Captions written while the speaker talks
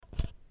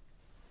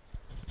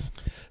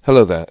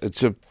Hello there.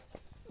 It's a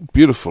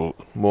beautiful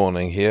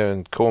morning here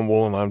in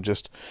Cornwall, and I'm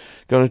just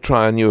going to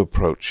try a new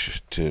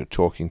approach to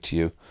talking to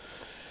you.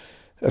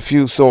 A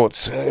few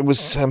thoughts. It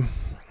was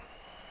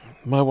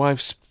my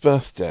wife's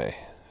birthday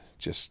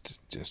just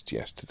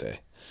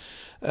yesterday,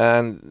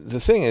 and the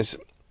thing is,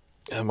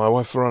 my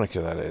wife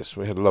Veronica, that is,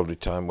 we had a lovely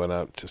time. Went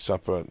out to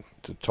supper at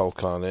the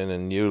Tolkien Inn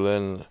in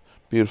Newlyn,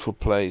 beautiful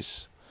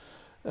place,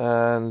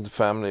 and the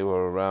family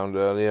were around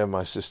earlier,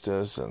 my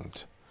sisters,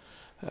 and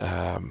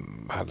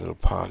had a little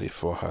party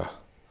for her.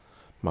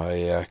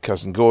 My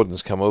cousin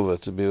Gordon's come over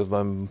to be with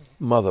my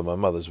mother. My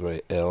mother's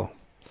very ill,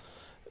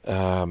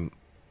 and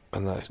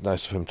that's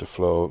nice of him to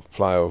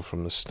fly over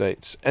from the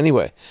States.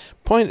 Anyway,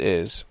 point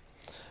is,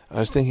 I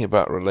was thinking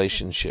about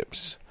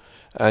relationships,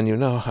 and you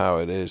know how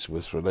it is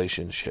with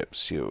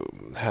relationships.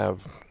 You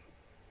have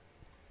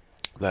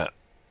that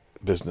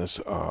business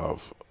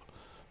of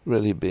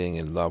really being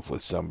in love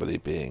with somebody,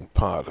 being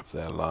part of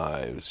their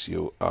lives.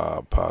 You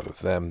are part of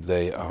them,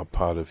 they are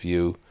part of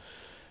you.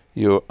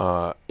 You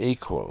are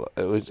equal,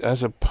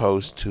 as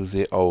opposed to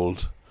the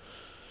old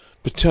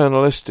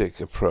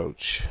paternalistic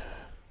approach.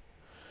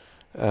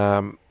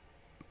 And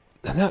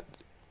that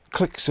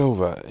clicks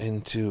over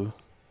into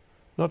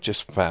not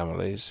just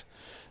families,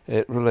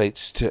 it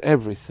relates to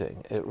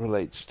everything. It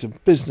relates to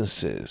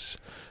businesses,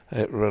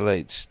 it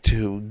relates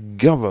to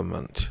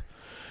government.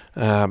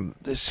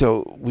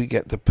 So we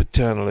get the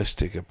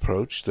paternalistic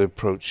approach, the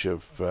approach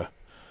of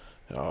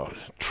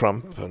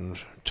Trump and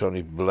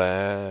Tony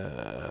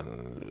Blair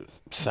and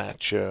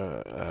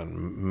Thatcher and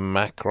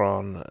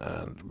Macron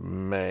and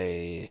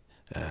May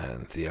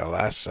and the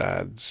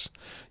Al-Assads.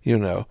 You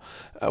know,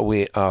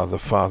 we are the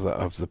father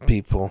of the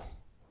people.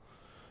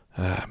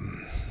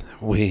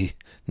 We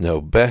know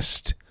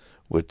best.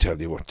 We'll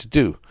tell you what to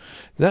do.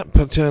 That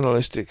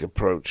paternalistic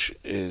approach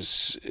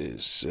is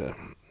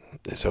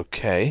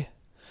okay.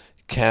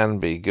 Can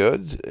be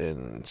good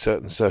in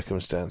certain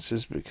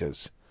circumstances,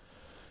 because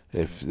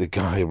if the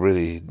guy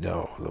really,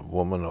 the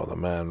woman or the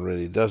man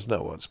really does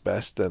know what's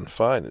best, then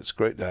fine, it's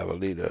great to have a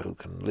leader who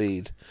can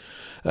lead.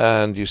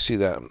 And you see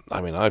that,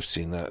 I've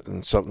seen that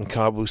in Sultan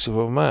Qaboos of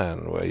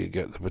Oman, where you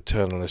get the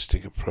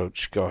paternalistic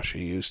approach. Gosh,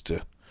 he used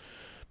to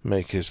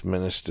make his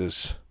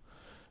ministers,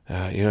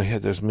 he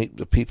had those Meet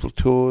the People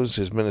tours.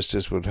 His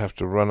ministers would have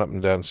to run up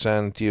and down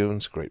sand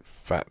dunes, great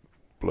fat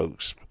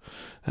blokes,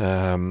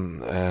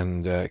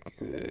 and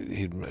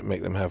he'd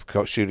make them have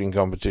shooting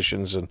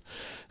competitions and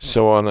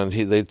so on, and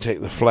they'd take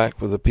the flak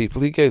with the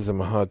people. He gave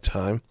them a hard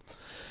time,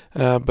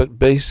 but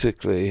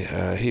basically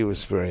he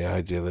was very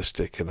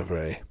idealistic and a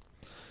very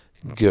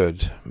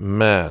good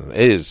man.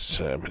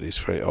 But he's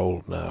very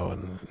old now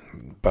and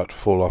about to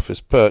fall off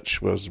his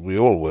perch, as we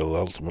all will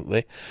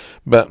ultimately.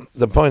 But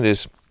the point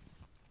is,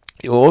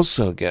 you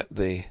also get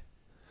the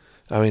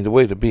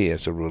way to be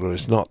as a ruler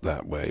is not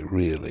that way,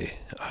 really.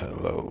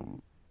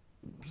 Although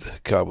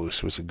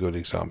Qaboos was a good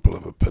example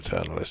of a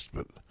paternalist,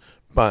 but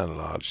by and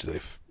large,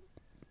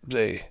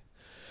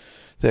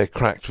 they're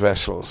cracked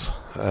vessels,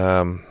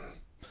 and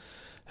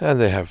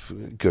they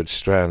have good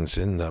strands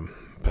in them.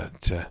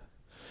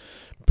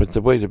 But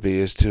the way to be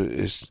is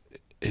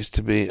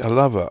to be a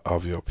lover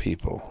of your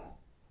people,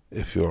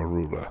 if you're a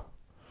ruler,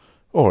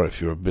 or if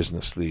you're a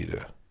business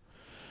leader,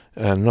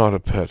 and not a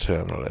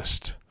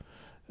paternalist.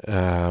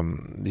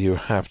 You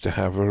have to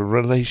have a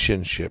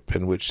relationship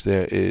in which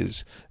there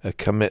is a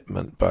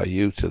commitment by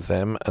you to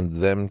them and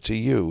them to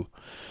you.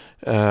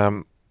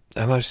 And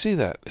I see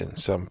that in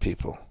some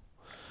people.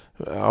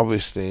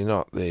 Obviously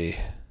not the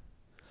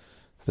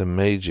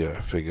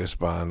major figures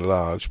by and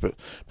large, but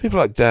people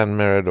like Dan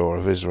Meridor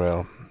of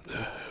Israel,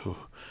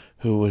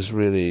 who was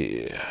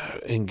really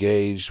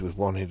engaged with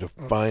wanting to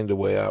find a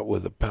way out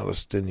with the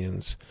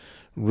Palestinians,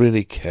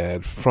 really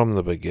cared from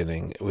the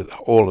beginning with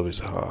all of his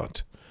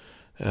heart.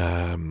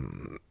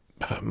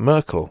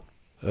 Merkel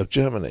of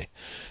Germany,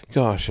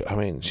 gosh,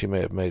 she may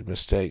have made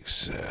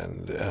mistakes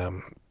and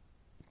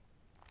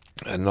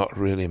not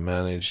really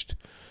managed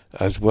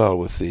as well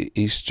with the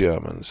East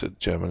Germans at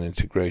German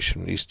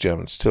integration. East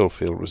Germans still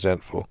feel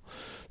resentful.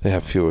 They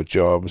have fewer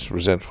jobs,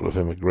 resentful of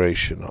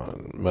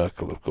immigration.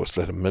 Merkel, of course,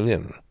 let 1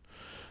 million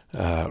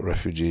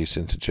refugees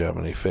into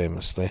Germany,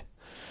 famously.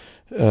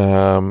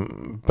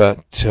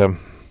 But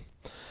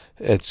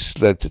it's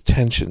led to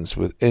tensions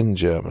within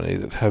Germany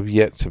that have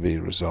yet to be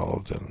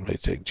resolved and may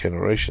take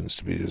generations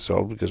to be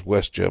resolved, because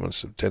West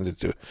Germans have tended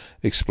to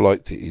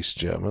exploit the East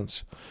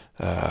Germans,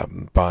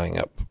 buying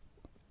up,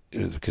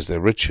 because they're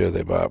richer,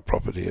 they buy up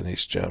property in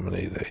East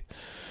Germany, they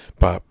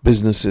buy up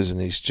businesses in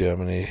East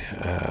Germany,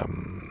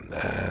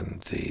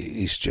 and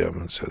the East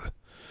Germans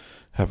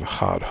have a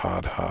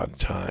hard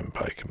time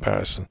by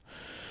comparison.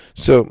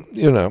 So,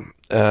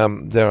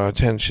 there are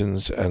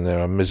tensions and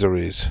there are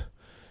miseries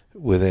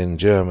within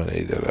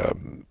Germany that are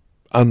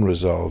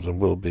unresolved and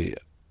will be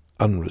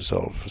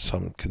unresolved for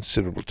some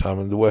considerable time,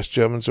 and the West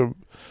Germans are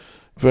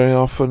very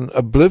often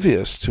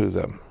oblivious to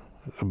them,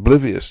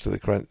 oblivious to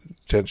the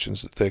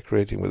tensions that they're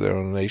creating with their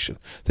own nation.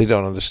 They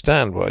don't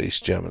understand why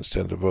East Germans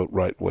tend to vote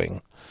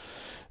right-wing.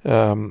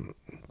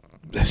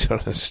 they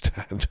don't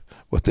understand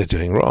what they're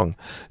doing wrong.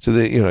 So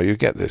you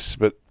get this,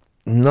 but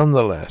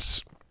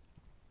nonetheless,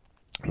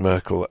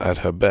 Merkel at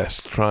her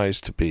best tries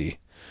to be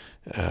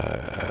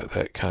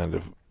that kind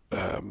of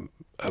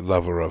a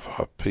lover of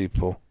her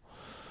people.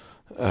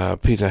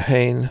 Peter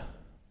Hain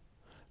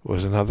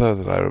was another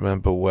that I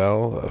remember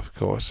well. Of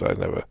course, I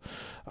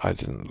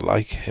didn't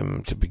like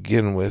him to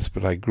begin with,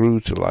 but I grew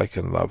to like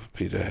and love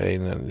Peter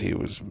Hain, and he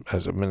was,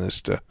 as a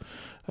minister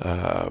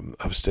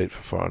of State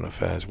for Foreign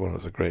Affairs, one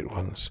of the great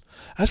ones.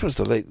 As was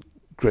the late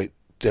great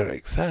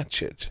Derek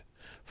Thatchett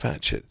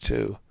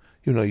too.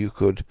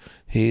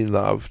 He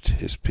loved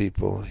his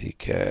people, he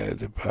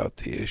cared about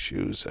the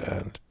issues,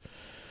 and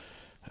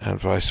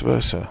vice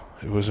versa.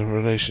 It was a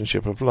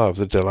relationship of love.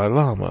 The Dalai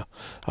Lama.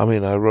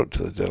 I wrote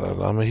to the Dalai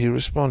Lama. He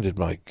responded,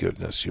 "My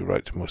goodness, you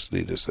write to most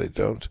leaders, they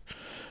don't."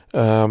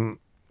 And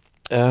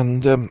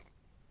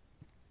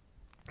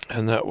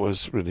that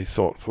was really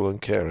thoughtful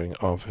and caring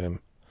of him.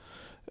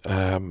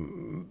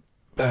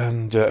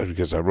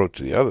 Because I wrote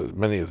to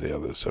many of the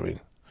others.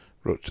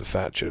 Wrote to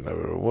Thatcher,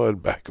 never a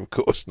word back, of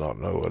course not,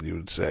 no one you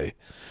would say.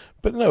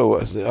 But no,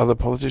 as the other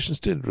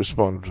politicians did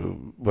respond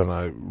to when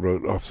I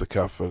wrote off the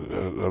cuff a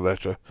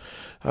letter.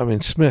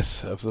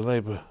 Smith of the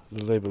Labour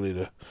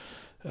leader,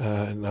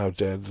 now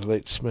dead, the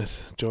late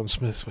Smith, John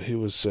Smith,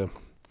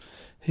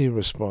 he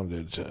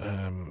responded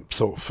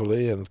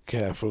thoughtfully and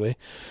carefully.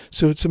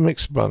 So it's a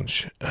mixed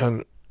bunch,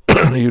 and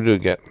you do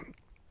get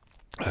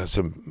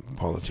some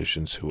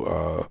politicians who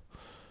are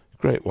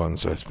great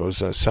ones, I suppose.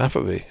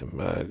 Safavi,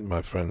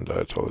 my friend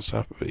Ayatollah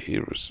Safavi,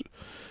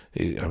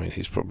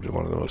 he's probably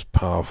one of the most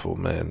powerful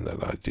men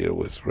that I deal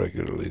with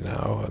regularly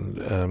now,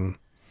 and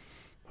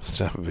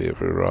Safavi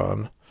of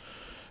Iran.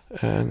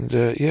 And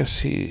yes,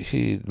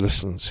 he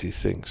listens, he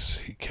thinks,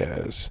 he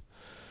cares,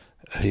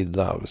 he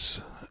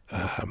loves,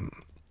 and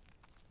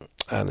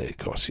of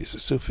course he's a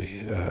Sufi,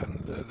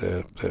 and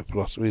their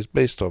philosophy is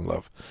based on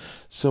love.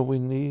 So we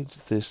need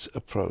this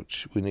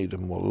approach. We need a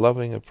more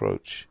loving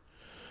approach,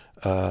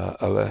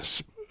 a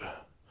less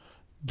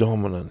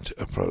dominant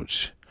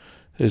approach.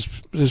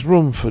 There's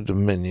room for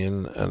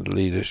dominion and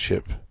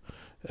leadership,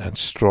 and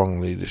strong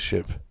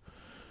leadership,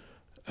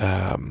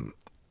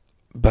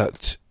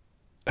 but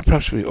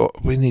perhaps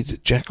we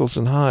need Jekylls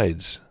and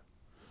Hydes.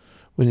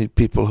 We need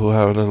people who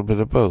have a little bit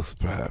of both,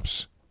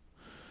 perhaps.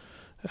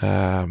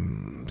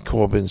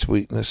 Corbyn's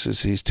weakness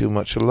is he's too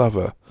much a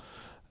lover.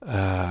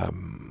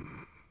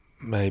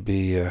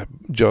 Maybe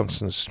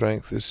Johnson's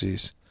strength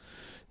is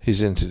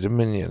he's into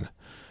dominion.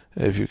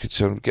 If you could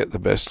sort of get the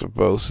best of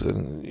both,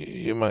 then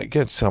you might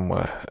get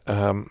somewhere.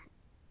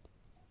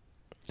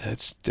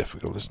 It's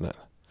difficult, isn't it?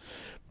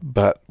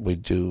 But we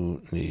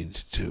do need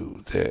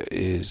to. There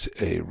is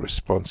a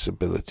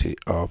responsibility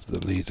of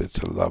the leader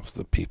to love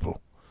the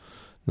people,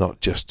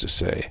 not just to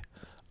say,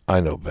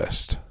 "I know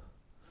best,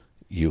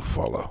 you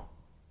follow."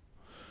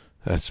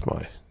 That's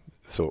my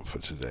thought for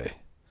today.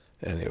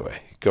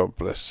 Anyway, God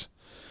bless.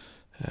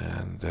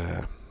 And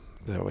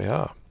there we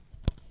are.